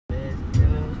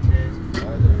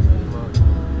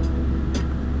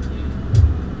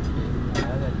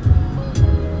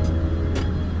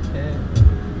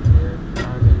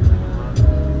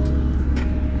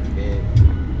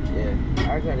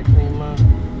gotta clean my...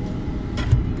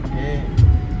 Yeah.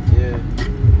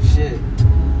 Shit.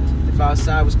 If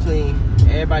outside was clean,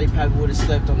 everybody probably would have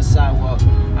slept on the sidewalk.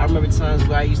 I remember times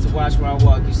where I used to watch where I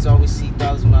walk. Used to always see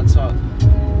dollars when I talk.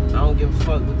 I don't give a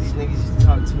fuck what these niggas used to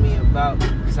talk to me about.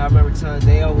 Cause I remember times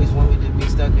they always want me to be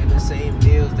stuck in the same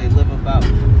deals they live about.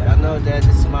 But I know that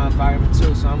this is my environment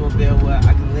too, so I'm gonna build what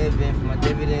I can live in for my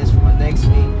dividends, for my next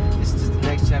me. This is just the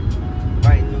next chapter.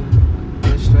 Writing new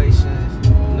illustrations.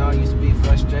 You know, I used to be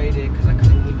frustrated cause I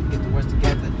couldn't even get the words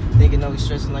together. Thinking always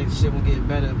stressing like the shit won't get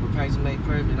better. But practice made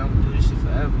perfect, I'm gonna do this shit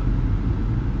forever.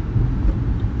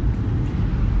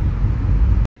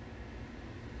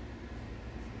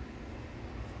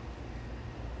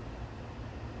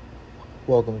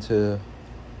 Welcome to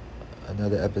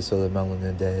another episode of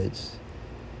Melanin Dads.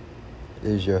 It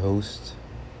is your host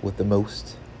with the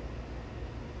most,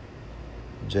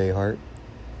 Jay Hart.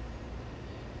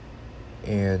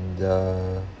 And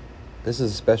this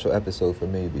is a special episode for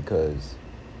me because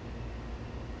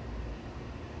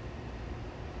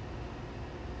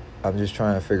I'm just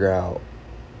trying to figure out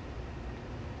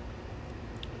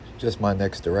just my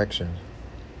next direction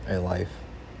in life.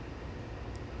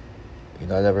 You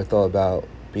know, I never thought about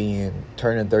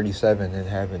turning 37 and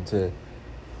having to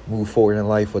move forward in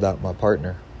life without my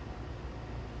partner.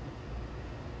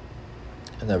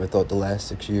 I never thought the last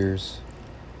 6 years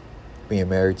being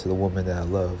married to the woman that I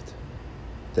loved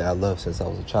since I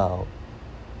was a child,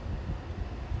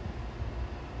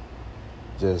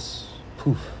 just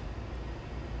poof.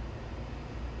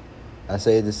 I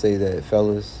say to say that,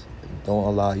 fellas, don't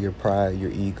allow your pride, your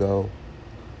ego,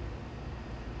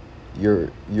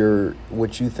 your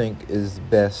what you think is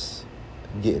best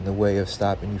get in the way of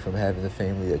stopping you from having the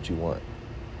family that you want.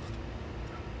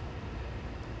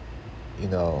 You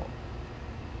know,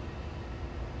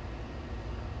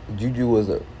 Juju was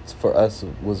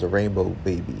a rainbow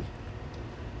baby,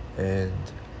 and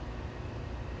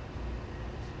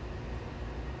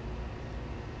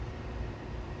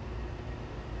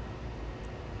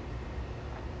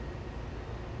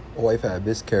my wife had a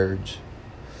miscarriage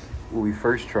when we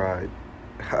first tried.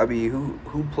 I mean,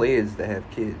 who plans to have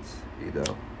kids? You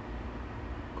know,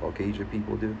 Caucasian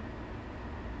people do.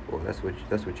 Well, that's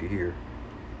what you hear.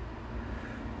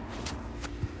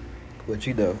 But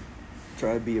you know,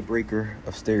 try to be a breaker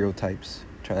of stereotypes.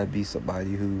 Try to be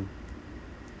somebody who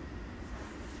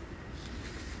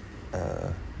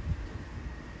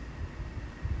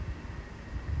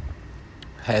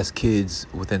has kids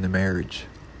within the marriage.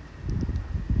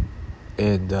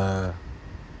 And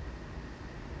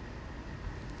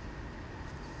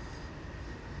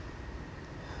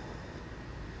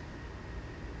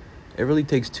it really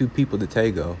takes two people to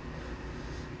tango.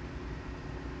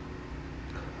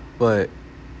 But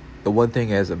the one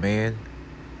thing as a man,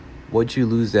 once you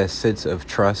lose that sense of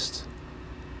trust,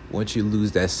 once you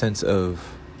lose that sense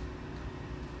of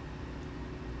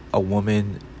a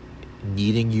woman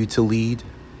needing you to lead,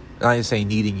 I didn't say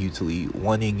needing you to lead,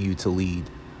 wanting you to lead,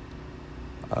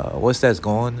 once that's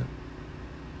gone,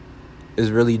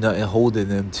 there's really nothing holding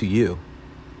them to you.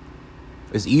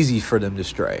 It's easy for them to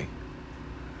stray.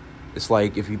 It's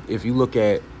like if you look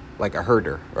at like a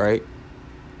herder, right?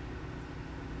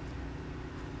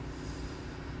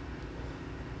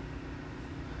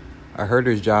 A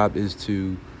herder's job is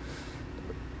to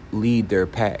lead their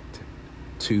pack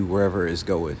to wherever it's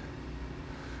going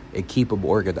and keep them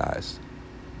organized.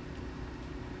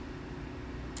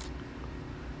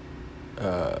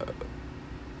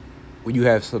 When you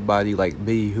have somebody like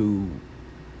me who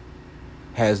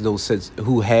had those sense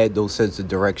of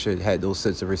direction, had those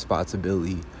sense of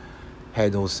responsibility,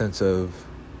 had no sense of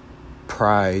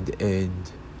pride in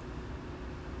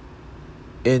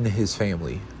his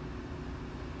family.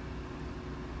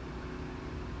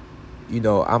 You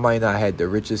know, I might not have the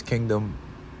richest kingdom,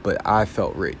 but I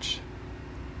felt rich.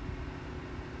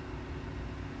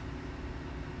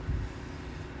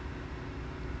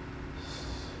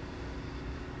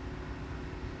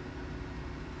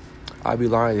 I'd be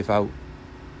lying if I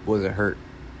wasn't hurt.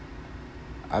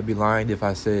 I'd be lying if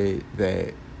I said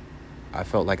that I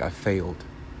felt like I failed.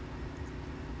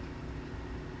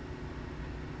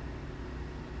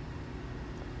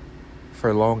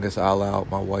 For the longest, I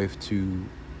allowed my wife to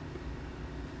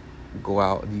go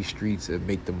out in these streets and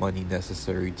make the money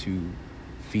necessary to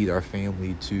feed our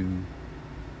family, to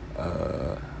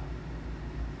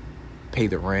pay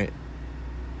the rent,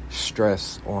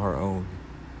 stress on her own.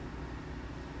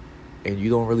 And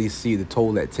you don't really see the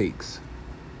toll that takes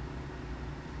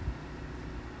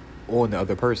on the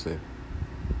other person.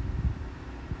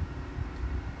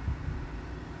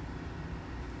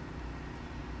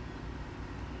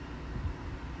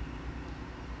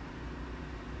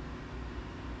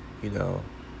 you know.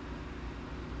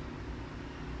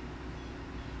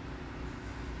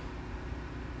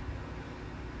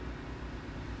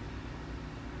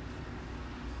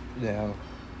 Now,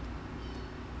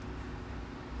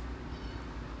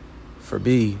 for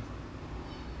me,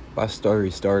 my story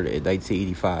started in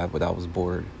 1985 when I was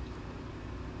born.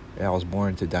 And I was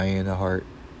born to Diana Hart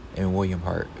and William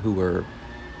Hart, who were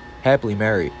happily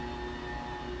married.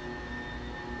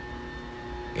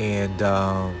 And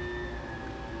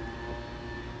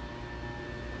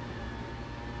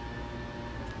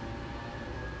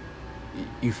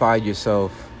you find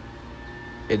yourself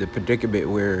in a predicament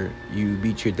where you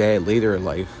meet your dad later in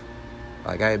life.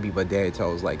 Like, I didn't meet my dad until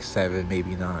I was like 7,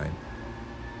 maybe 9.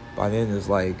 By then, it's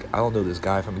like, I don't know this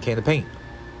guy from a can of paint.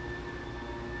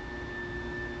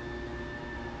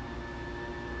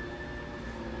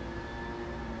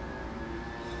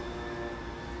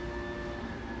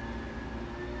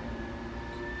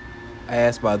 I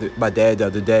asked my dad the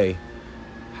other day,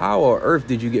 how on earth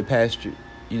did you get past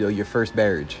your first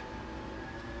marriage?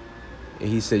 And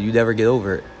he said, you never get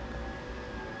over it.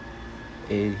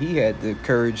 And he had the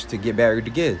courage to get married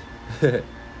again. I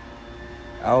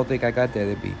don't think I got that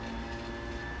in me.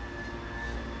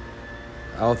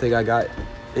 I don't think I got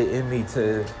it in me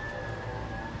to...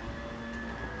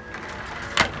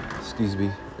 Excuse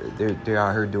me. They're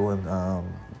out here doing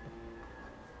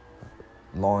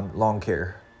lawn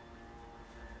care.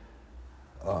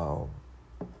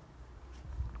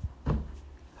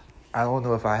 I don't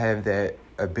know if I have that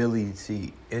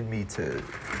ability in me to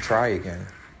try again,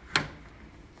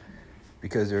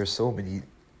 because there are so many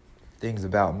things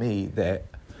about me that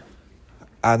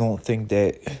I don't think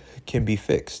that can be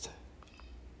fixed.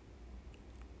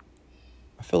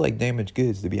 I feel like damaged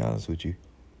goods, to be honest with you.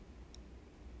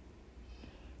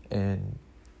 And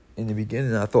in the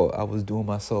beginning, I thought I was doing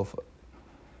myself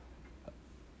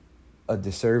a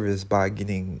disservice by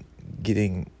getting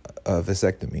a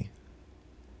vasectomy.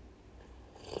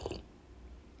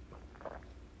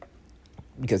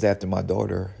 Because after my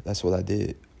daughter, that's what I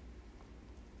did.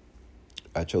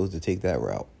 I chose to take that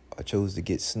route. I chose to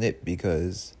get snipped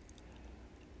because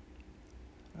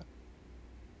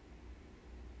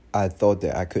I thought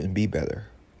that I couldn't be better.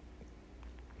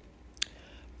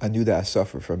 I knew that I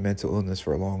suffered from mental illness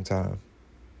for a long time.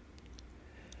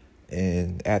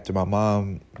 And after my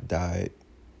mom died,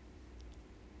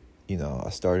 I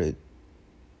started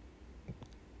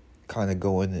kind of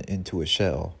going into a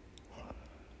shell.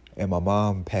 And my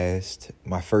mom passed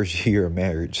my first year of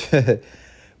marriage,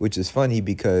 which is funny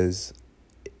because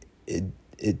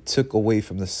it took away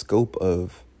from the scope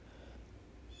of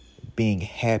being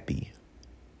happy,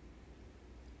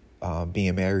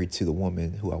 being married to the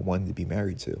woman who I wanted to be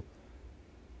married to.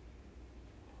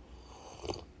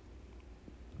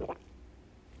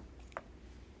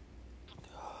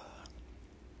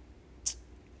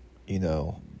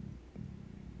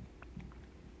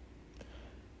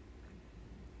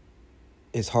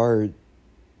 It's hard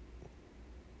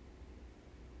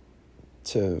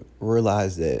to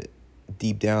realize that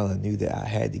deep down I knew that I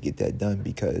had to get that done,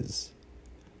 because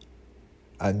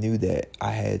I knew that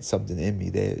I had something in me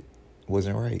that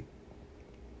wasn't right.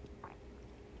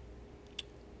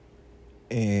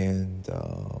 And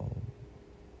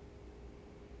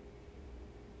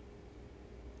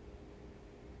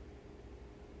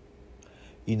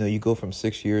you go from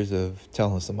 6 years of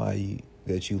telling somebody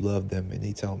that you love them and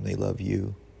they tell them they love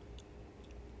you.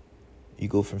 You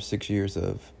go from 6 years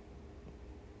of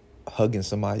hugging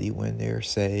somebody when they're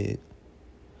sad,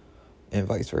 and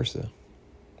vice versa.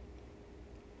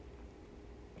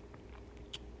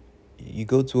 You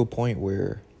go to a point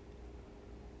where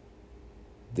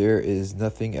there is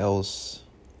nothing else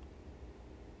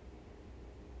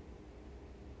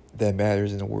that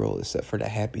matters in the world except for the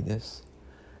happiness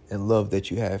and love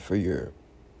that you have for your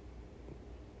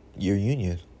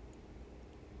union.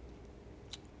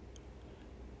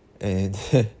 And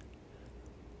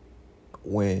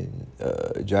when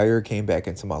Jair came back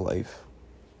into my life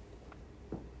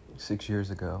 6 years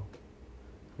ago,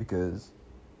 because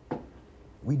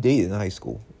we dated in high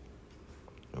school,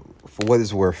 for what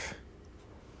it's worth,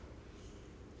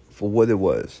 for what it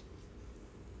was,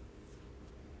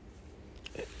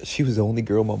 she was the only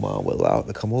girl my mom would allow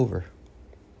to come over.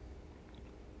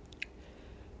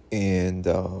 And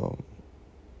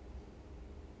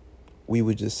we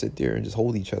would just sit there and just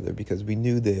hold each other, because we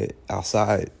knew that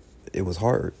outside it was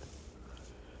hard.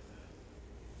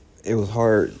 It was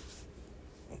hard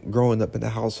growing up in a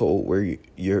household where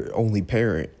your only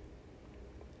parent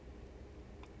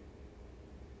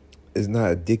is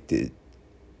not addicted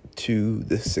to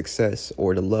the success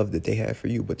or the love that they have for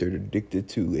you, but they're addicted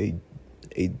to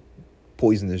a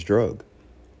poisonous drug.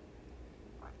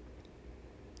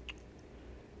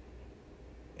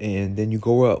 And then you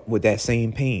grow up with that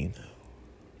same pain.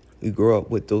 You grow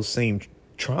up with those same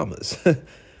traumas.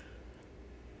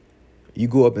 You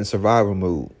grow up in survival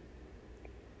mode.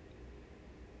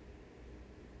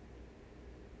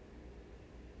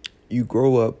 You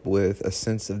grow up with a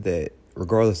sense of that,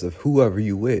 regardless of whoever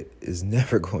you with, is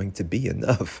never going to be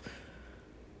enough,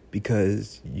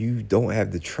 because you don't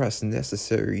have the trust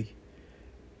necessary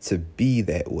to be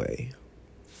that way.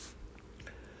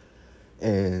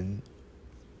 And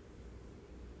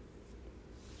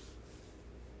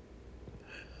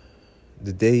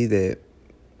the day that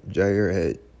Jair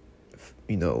had,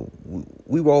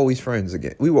 we were always friends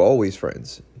again. We were always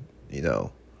friends,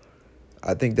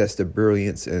 I think that's the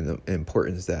brilliance and the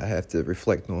importance that I have to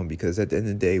reflect on, because at the end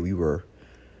of the day, we were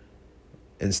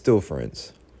and still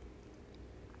friends.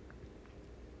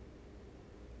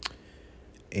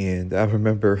 And I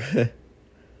remember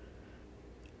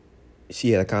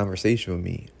she had a conversation with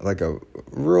me, tried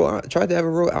to have a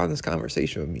real honest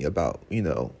conversation with me about,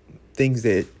 things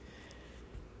that,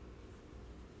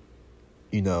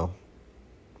 you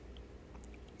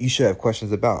should have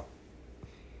questions about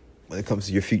when it comes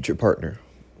to your future partner,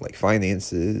 like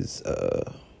finances,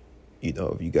 if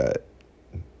you got,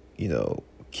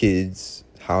 kids,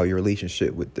 how your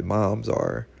relationship with the moms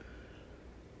are.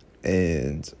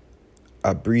 And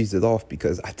I breezed it off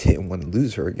because I didn't want to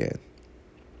lose her again.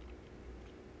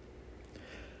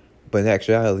 But in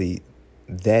actuality,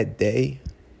 that day,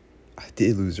 I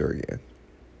did lose her again,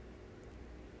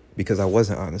 because I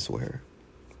wasn't honest with her.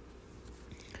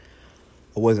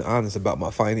 I wasn't honest about my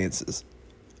finances.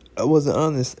 I wasn't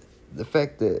honest. The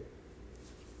fact that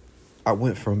I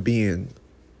went from being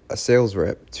a sales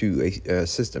rep to a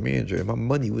assistant manager, and my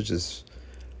money was just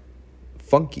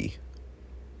funky.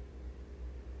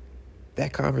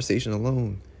 That conversation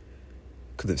alone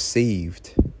could have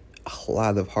saved a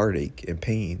lot of heartache and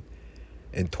pain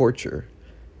and torture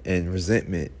and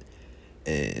resentment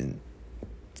and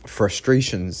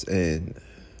frustrations and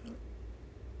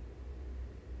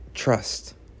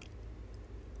trust.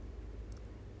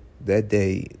 That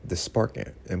day, the spark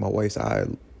in my wife's eye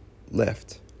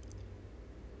left,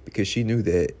 because she knew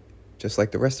that, just like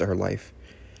the rest of her life,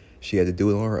 she had to do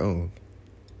it on her own.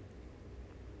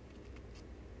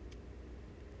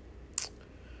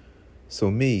 So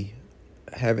me,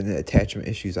 having the attachment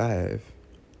issues I have,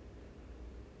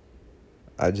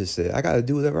 I just said, I got to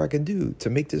do whatever I can do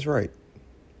to make this right.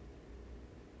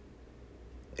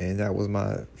 And that was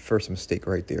my first mistake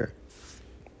right there.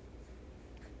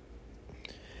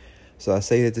 So I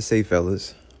say that to say,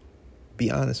 fellas,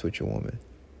 be honest with your woman.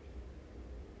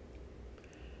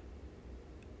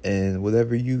 And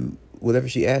whatever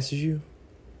she asks you,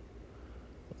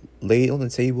 lay it on the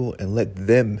table and let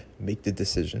them make the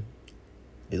decision.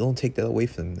 You don't take that away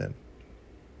from them.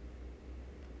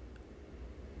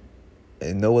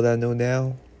 And know what I know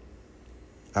now?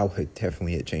 I would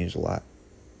definitely have changed a lot.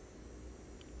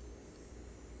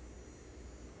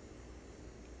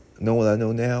 Know what I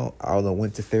know now? I would have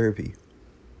went to therapy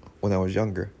when I was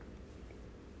younger.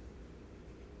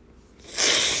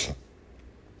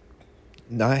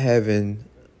 Not having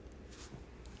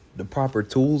the proper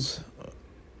tools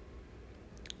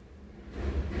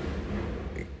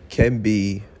can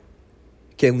lead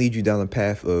you down a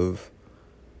path of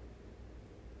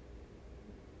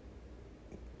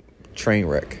train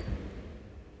wreck.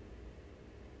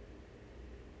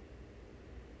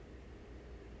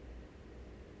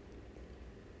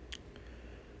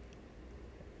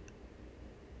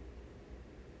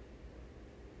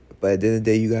 But at the end of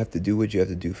the day, you have to do what you have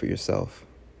to do for yourself.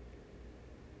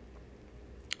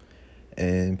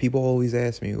 And people always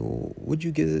ask me, well, would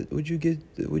you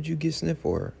get sniff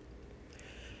for?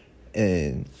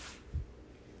 And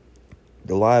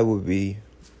the lie would be,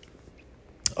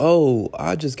 oh,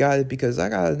 I just got it because I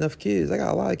got enough kids. I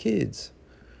got a lot of kids.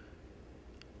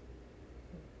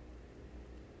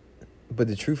 But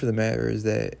the truth of the matter is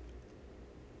that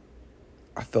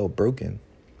I felt broken.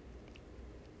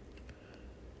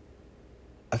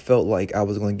 I felt like I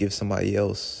was going to give somebody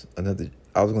else I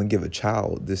was going to give a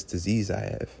child this disease I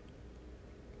have.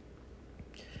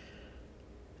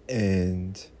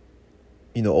 And,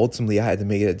 ultimately I had to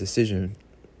make a decision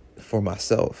for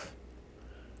myself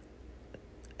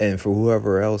and for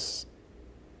whoever else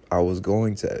I was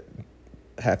going to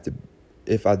have to,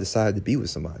 if I decided to be with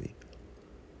somebody.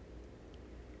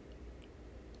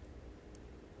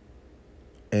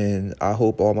 And I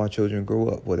hope all my children grow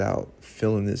up without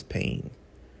feeling this pain.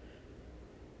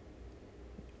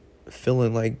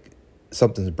 Feeling like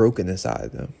something's broken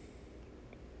inside them.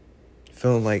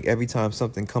 Feeling like every time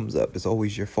something comes up, it's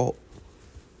always your fault.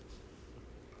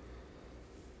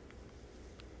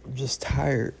 I'm just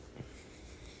tired.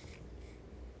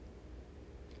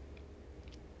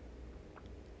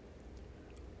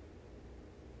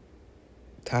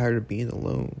 Tired of being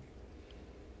alone.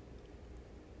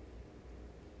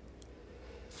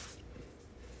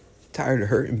 Tired of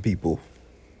hurting people.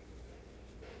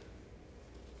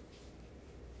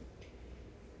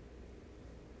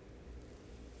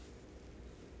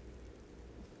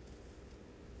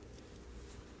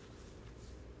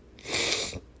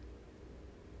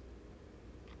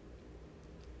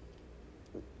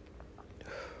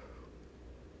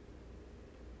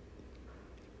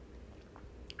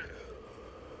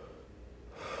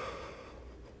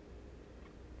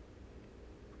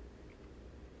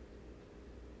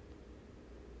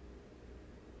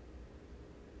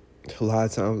 A lot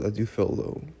of times I do feel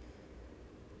alone.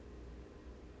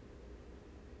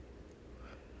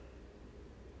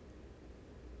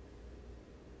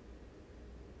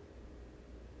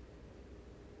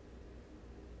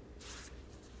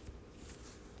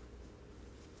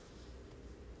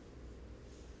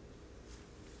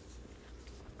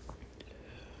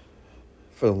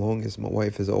 For the longest, my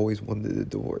wife has always wanted a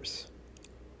divorce.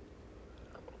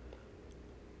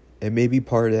 And maybe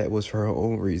part of that was for her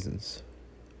own reasons.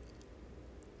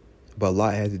 But a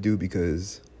lot had to do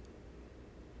because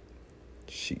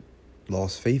she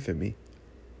lost faith in me.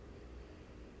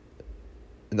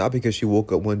 Not because she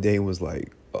woke up one day and was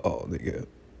like, oh, nigga,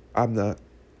 I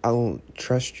don't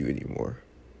trust you anymore.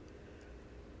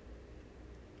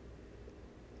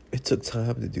 It took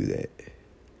time to do that.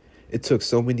 It took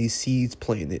so many seeds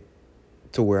planted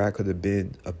to where I could have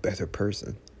been a better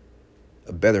person,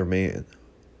 a better man.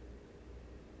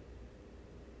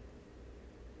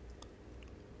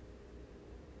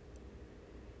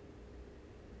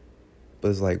 But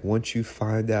it's like once you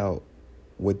find out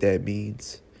what that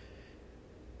means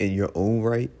in your own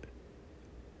right,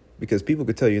 because people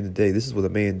could tell you in the day, this is what a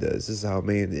man does, this is how a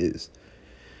man is.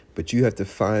 But you have to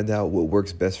find out what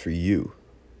works best for you.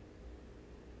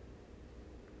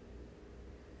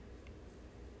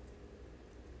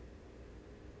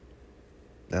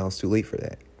 Now it's too late for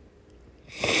that.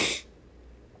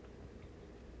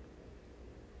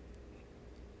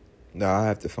 Now I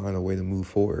have to find a way to move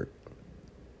forward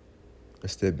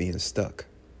instead of being stuck.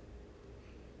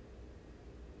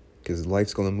 Because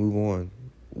life's going to move on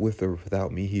with or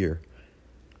without me here.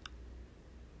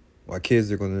 My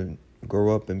kids are going to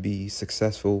grow up and be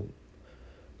successful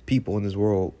people in this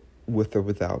world with or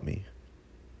without me.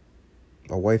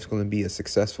 My wife's going to be a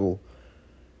successful,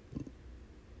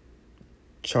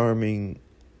 charming,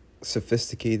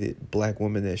 sophisticated black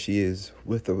woman that she is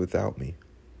with or without me.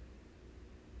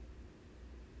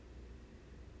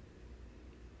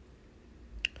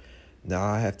 Now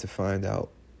I have to find out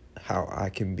how I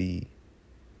can be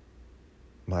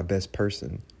my best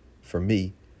person for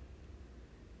me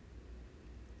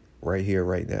right here,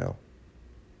 right now.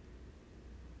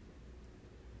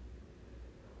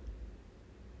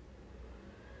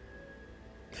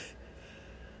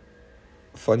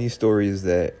 Funny story is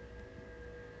that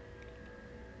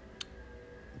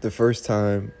the first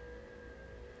time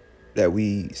that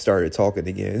we started talking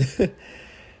again,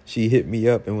 she hit me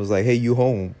up and was like, hey, you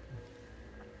home?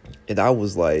 And I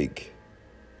was like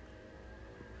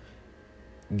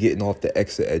getting off the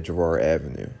exit at Girard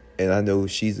Avenue. And I know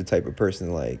she's the type of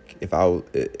person, like,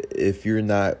 if you're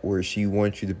not where she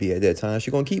wants you to be at that time,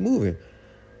 she's going to keep moving.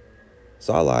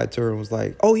 So I lied to her and was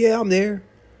like, oh, yeah, I'm there.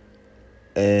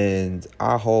 And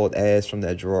I hauled ass from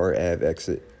that Girard Ave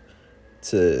exit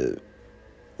to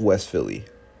West Philly.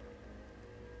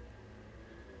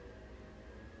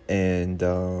 And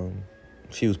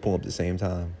she was pulling up at the same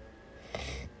time.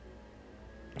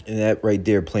 And that right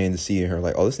there planted the seed in her,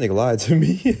 like, oh, this nigga lied to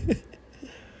me.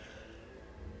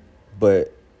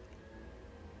 But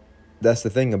that's the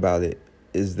thing about it,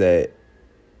 is that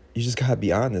you just gotta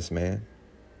be honest, man.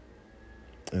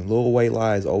 And little white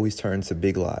lies always turn to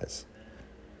big lies.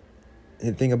 And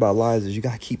the thing about lies is you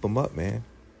gotta keep them up, man.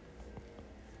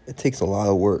 It takes a lot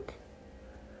of work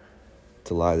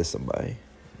to lie to somebody.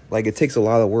 Like, it takes a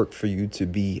lot of work for you to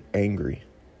be angry.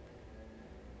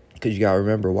 Because you got to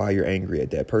remember why you're angry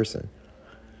at that person.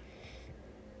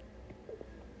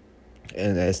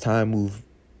 And as time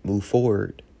move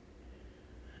forward,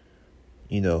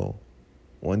 you know,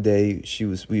 one day we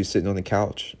were sitting on the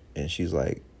couch and she's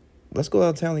like, let's go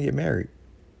downtown and get married.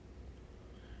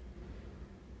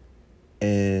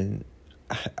 And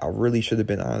I really should have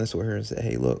been honest with her and said,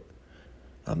 hey, look,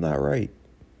 I'm not right.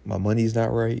 My money's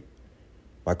not right.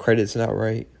 My credit's not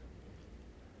right.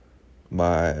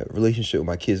 My relationship with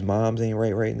my kids' moms ain't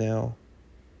right now.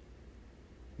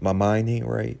 My mind ain't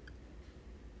right.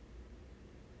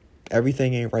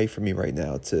 Everything ain't right for me right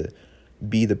now to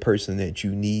be the person that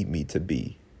you need me to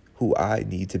be, who I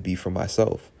need to be for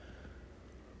myself.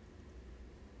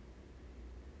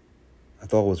 I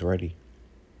thought I was ready.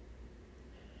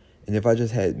 And if I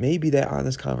just had maybe that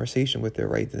honest conversation with her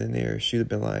right then and there, she'd have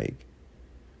been like,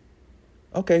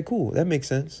 okay, cool, that makes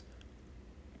sense.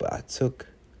 But I took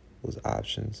those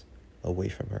options away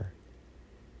from her.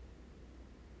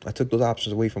 I took those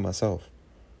options away from myself.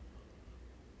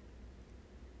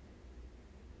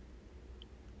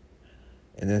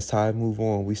 And as time moved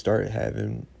on, we started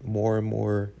having more and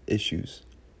more issues.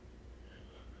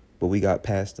 But we got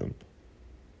past them.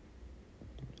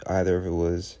 Either if it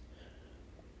was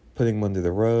putting them under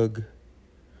the rug,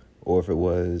 or if it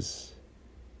was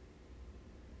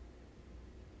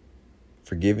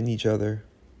forgiving each other,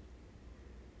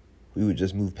 we would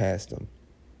just move past them.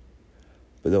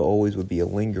 But there always would be a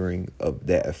lingering of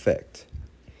that effect,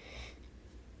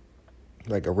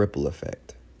 like a ripple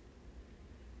effect.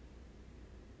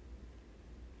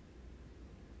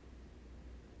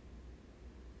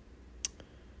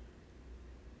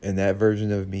 And that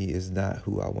version of me is not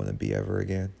who I want to be ever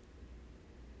again.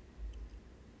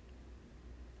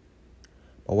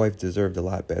 My wife deserved a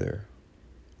lot better.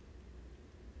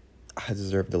 I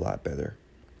deserved a lot better.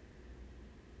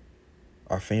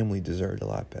 Our family deserved a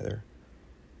lot better.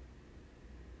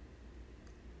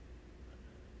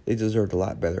 They deserved a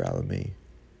lot better out of me.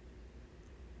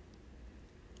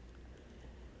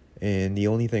 And the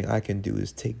only thing I can do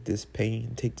is take this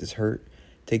pain, take this hurt,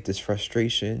 take this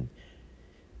frustration,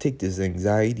 take this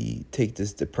anxiety, take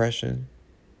this depression,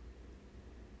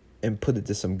 and put it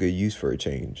to some good use for a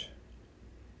change.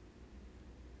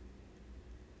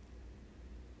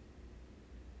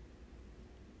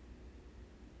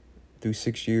 Through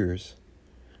 6 years,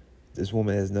 this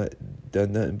woman has not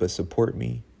done nothing but support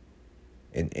me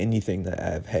in anything that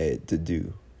I've had to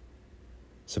do.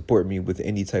 Support me with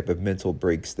any type of mental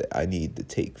breaks that I need to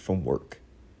take from work.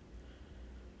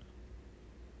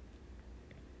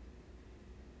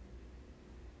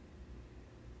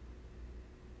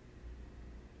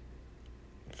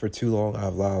 For too long,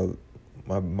 I've allowed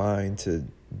my mind to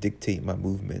dictate my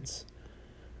movements,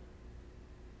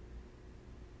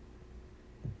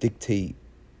 dictate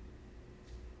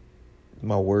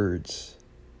my words,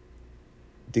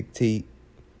 dictate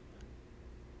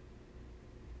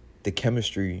the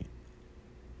chemistry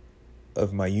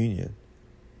of my union.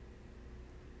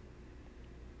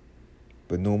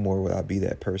 But no more will I be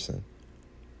that person.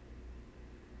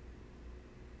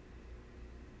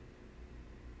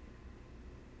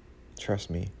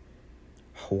 Trust me,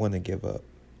 I want to give up.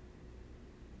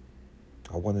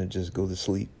 I want to just go to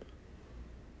sleep.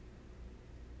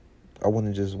 I want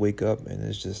to just wake up and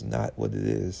it's just not what it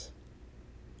is.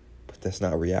 But that's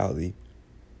not reality.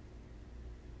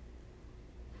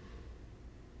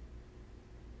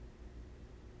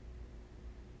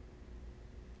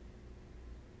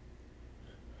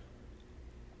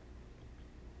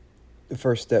 The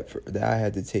first step that I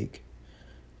had to take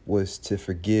was to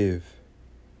forgive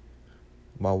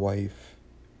my wife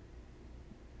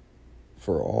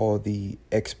for all the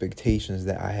expectations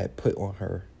that I had put on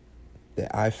her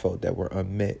that I felt that were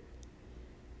unmet.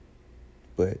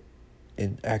 But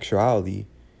in actuality,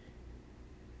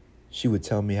 she would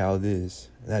tell me how it is,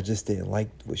 and I just didn't like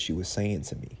what she was saying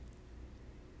to me.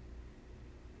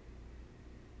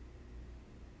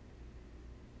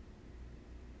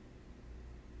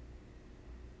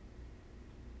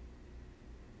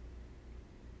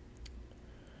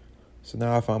 So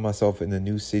now I find myself in a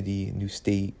new city, new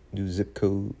state, new zip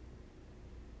code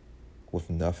with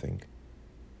nothing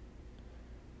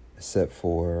except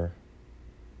for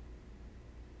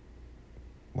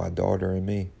my daughter and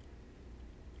me.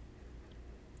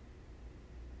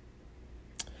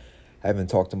 I haven't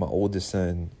talked to my oldest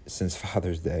son since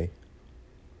Father's Day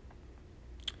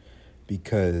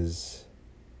because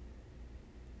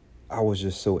I was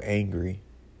just so angry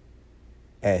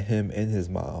at him and his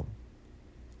mom.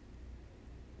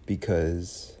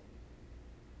 Because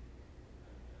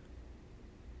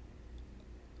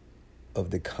of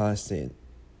the constant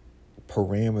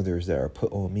parameters that are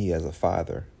put on me as a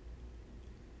father.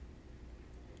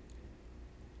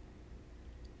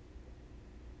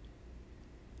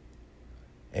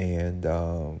 And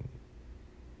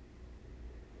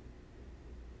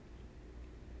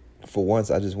for once,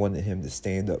 I just wanted him to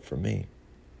stand up for me.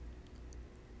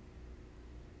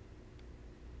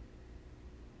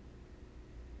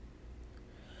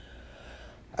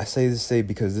 I say this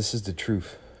because this is the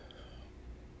truth.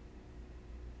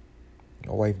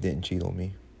 My wife didn't cheat on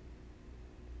me.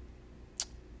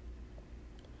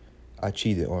 I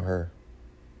cheated on her.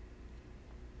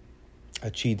 I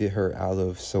cheated her out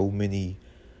of so many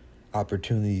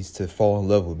opportunities to fall in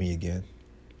love with me again.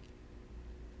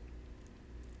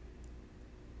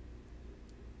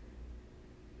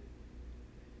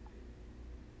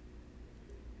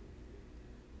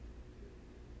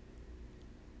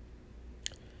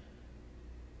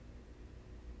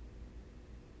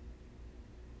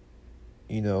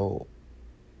 You know,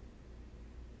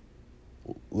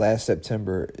 last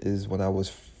September is when I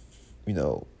was,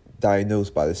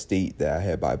 diagnosed by the state that I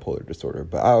had bipolar disorder.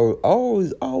 But I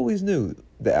always knew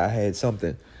that I had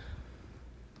something.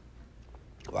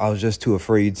 I was just too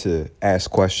afraid to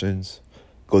ask questions,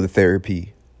 go to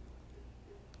therapy,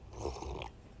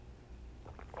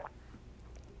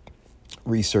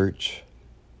 research,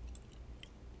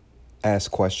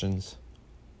 ask questions,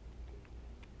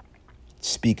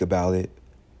 speak about it.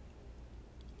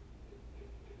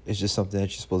 It's just something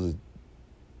that you're supposed to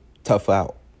tough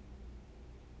out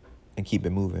and keep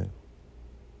it moving.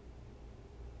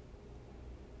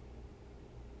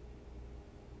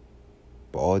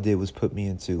 But all it did was put me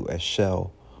into a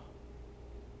shell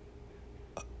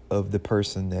of the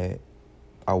person that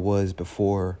I was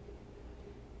before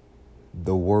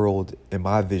the world in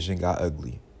my vision got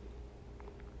ugly.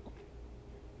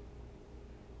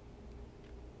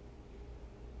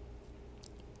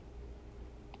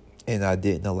 And I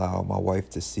didn't allow my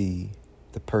wife to see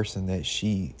the person that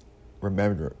she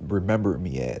remembered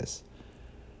me as.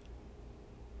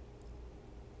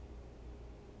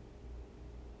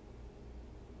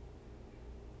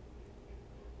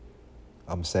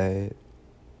 I'm sad.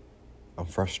 I'm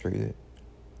frustrated.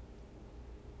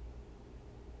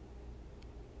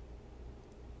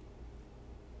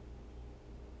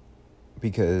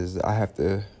 Because I have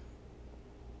to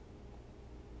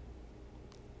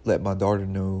let my daughter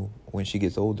know when she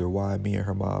gets older why me and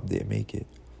her mom didn't make it.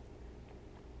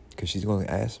 Because she's going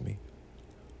to ask me,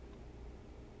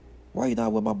 why you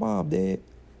not with my mom, Dad?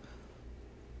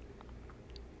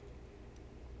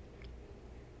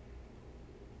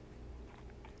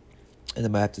 And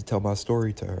I'm going to have to tell my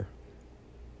story to her.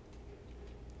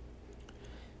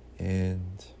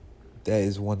 And that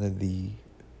is one of the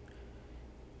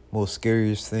most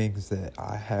scariest things that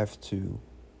I have to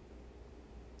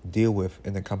deal with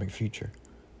in the coming future.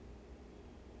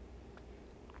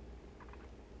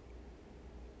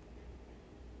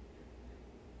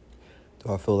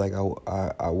 Do I feel like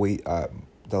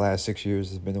the last 6 years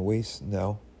has been a waste?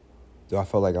 No. Do I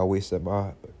feel like I wasted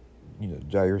my,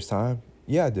 Jair's time?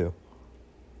 Yeah, I do.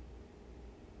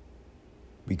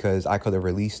 Because I could have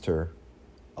released her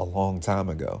a long time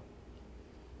ago.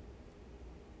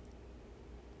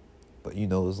 But,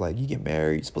 it's like, you get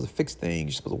married, you're supposed to fix things,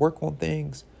 you're supposed to work on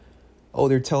things. Oh,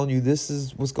 they're telling you this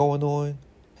is what's going on.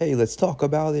 Hey, let's talk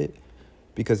about it.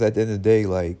 Because at the end of the day,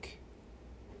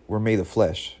 we're made of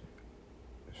flesh.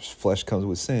 Flesh comes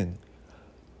with sin.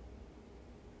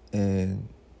 And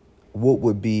what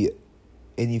would be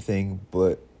anything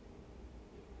but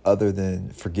other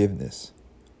than forgiveness?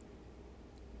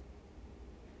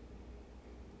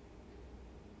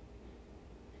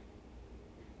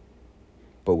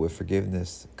 But with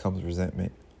forgiveness comes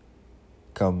resentment,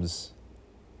 comes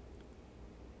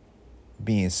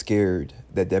being scared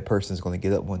that person's going to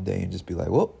get up one day and just be like,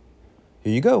 well,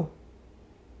 here you go.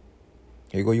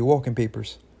 Here you go, your walking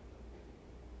papers.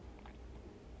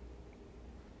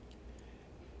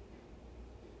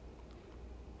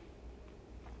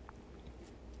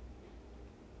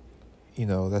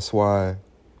 That's why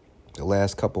the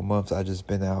last couple months I just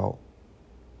been out,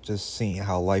 just seeing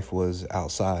how life was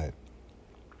outside,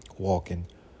 walking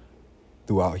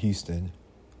throughout Houston.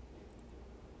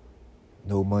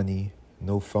 No money,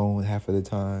 no phone half of the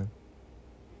time.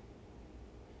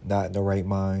 Not in the right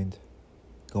mind.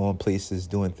 Going places,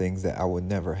 doing things that I would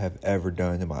never have ever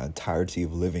done in my entirety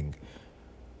of living.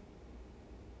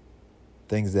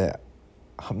 Things that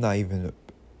I'm not even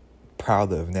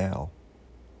proud of now.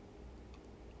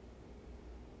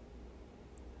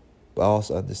 But I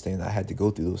also understand I had to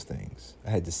go through those things. I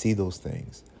had to see those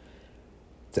things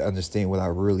to understand what I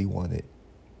really wanted.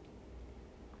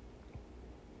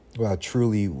 What I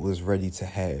truly was ready to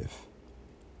have.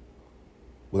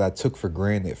 What I took for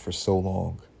granted for so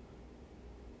long.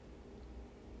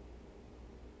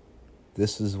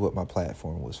 This is what my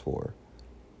platform was for.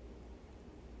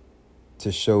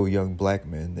 To show young black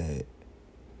men that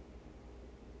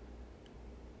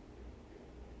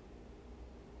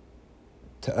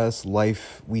to us,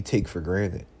 life we take for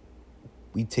granted.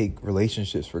 We take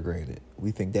relationships for granted. We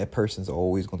think that person's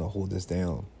always going to hold us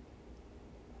down.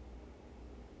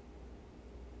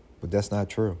 But that's not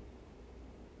true.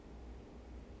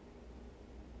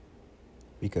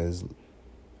 Because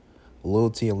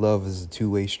loyalty and love is a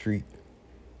two-way street.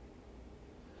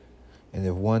 And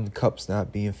if one cup's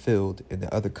not being filled and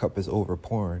the other cup is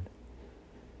overpouring,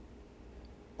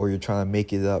 or you're trying to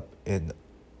make it up in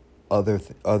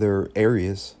other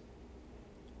areas,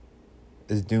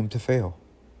 is doomed to fail.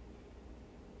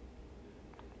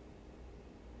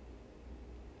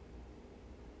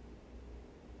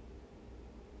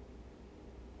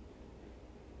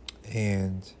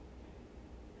 And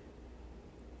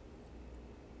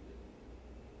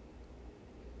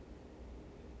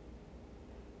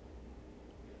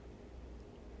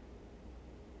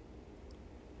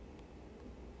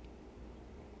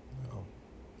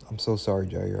I'm so sorry,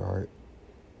 Jerry Hart,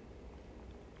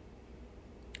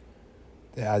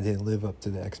 that I didn't live up to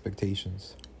the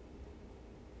expectations.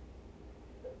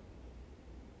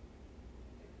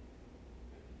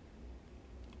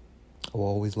 I will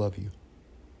always love you.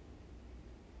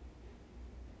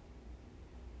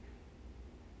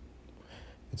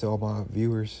 And to all my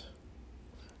viewers,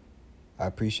 I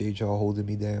appreciate y'all holding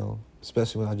me down,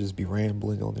 especially when I just be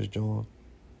rambling on this joint.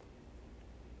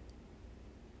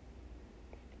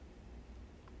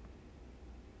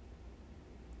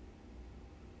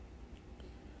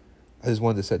 I just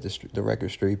wanted to set the record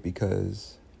straight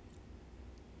because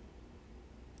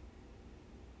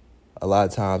a lot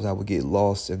of times I would get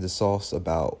lost in the sauce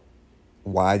about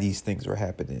why these things were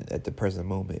happening at the present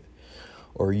moment,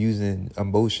 or using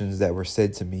emotions that were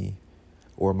said to me,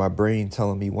 or my brain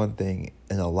telling me one thing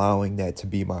and allowing that to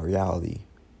be my reality.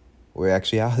 Where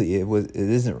actuality, it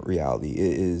isn't reality.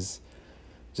 It is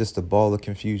just a ball of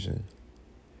confusion.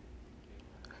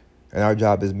 And our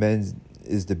job as men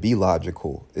is to be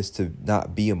logical, is to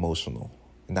not be emotional,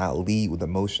 not lead with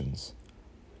emotions.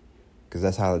 Because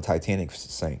that's how the Titanic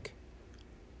sank.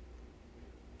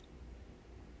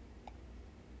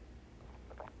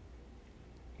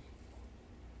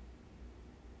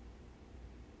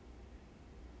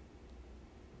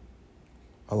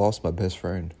 I lost my best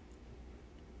friend.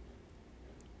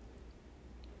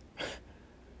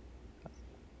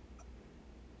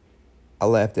 I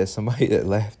laughed at somebody that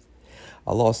laughed.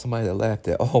 I lost somebody that laughed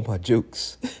at all my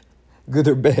jokes, good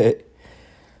or bad.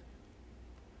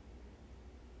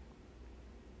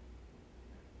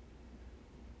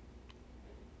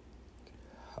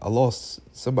 I lost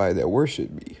somebody that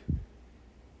worshiped me,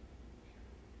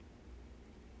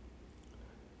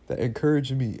 that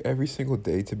encouraged me every single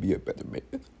day to be a better man.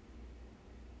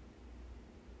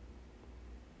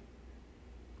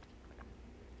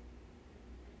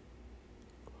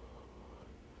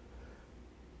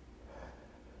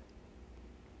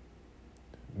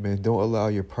 Man, don't allow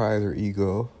your pride or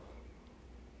ego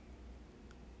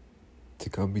to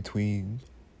come between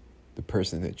the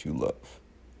person that you love.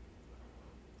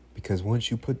 Because once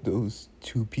you put those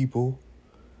two people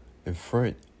in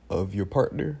front of your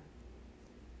partner,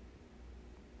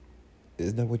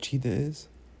 isn't that what cheating is?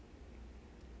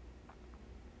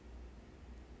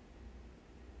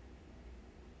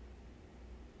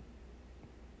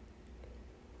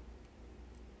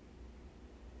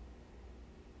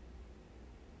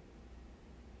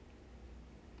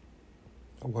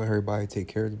 I want everybody to take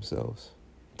care of themselves.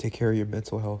 Take care of your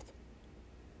mental health.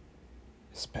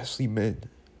 Especially men.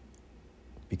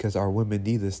 Because our women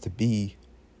need us to be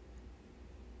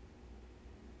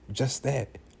just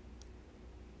that.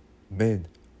 Men.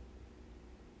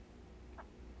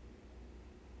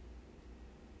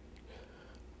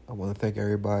 I want to thank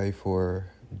everybody for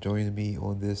joining me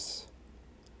on this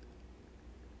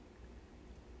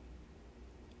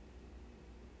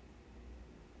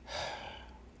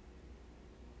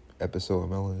episode of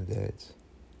Melanin Dads.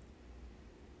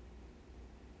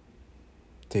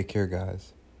 Take care,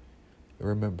 guys. And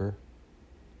remember,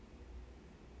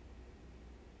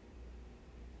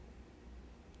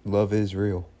 love is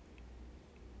real.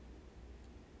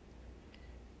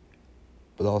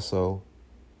 But also,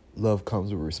 love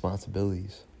comes with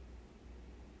responsibilities.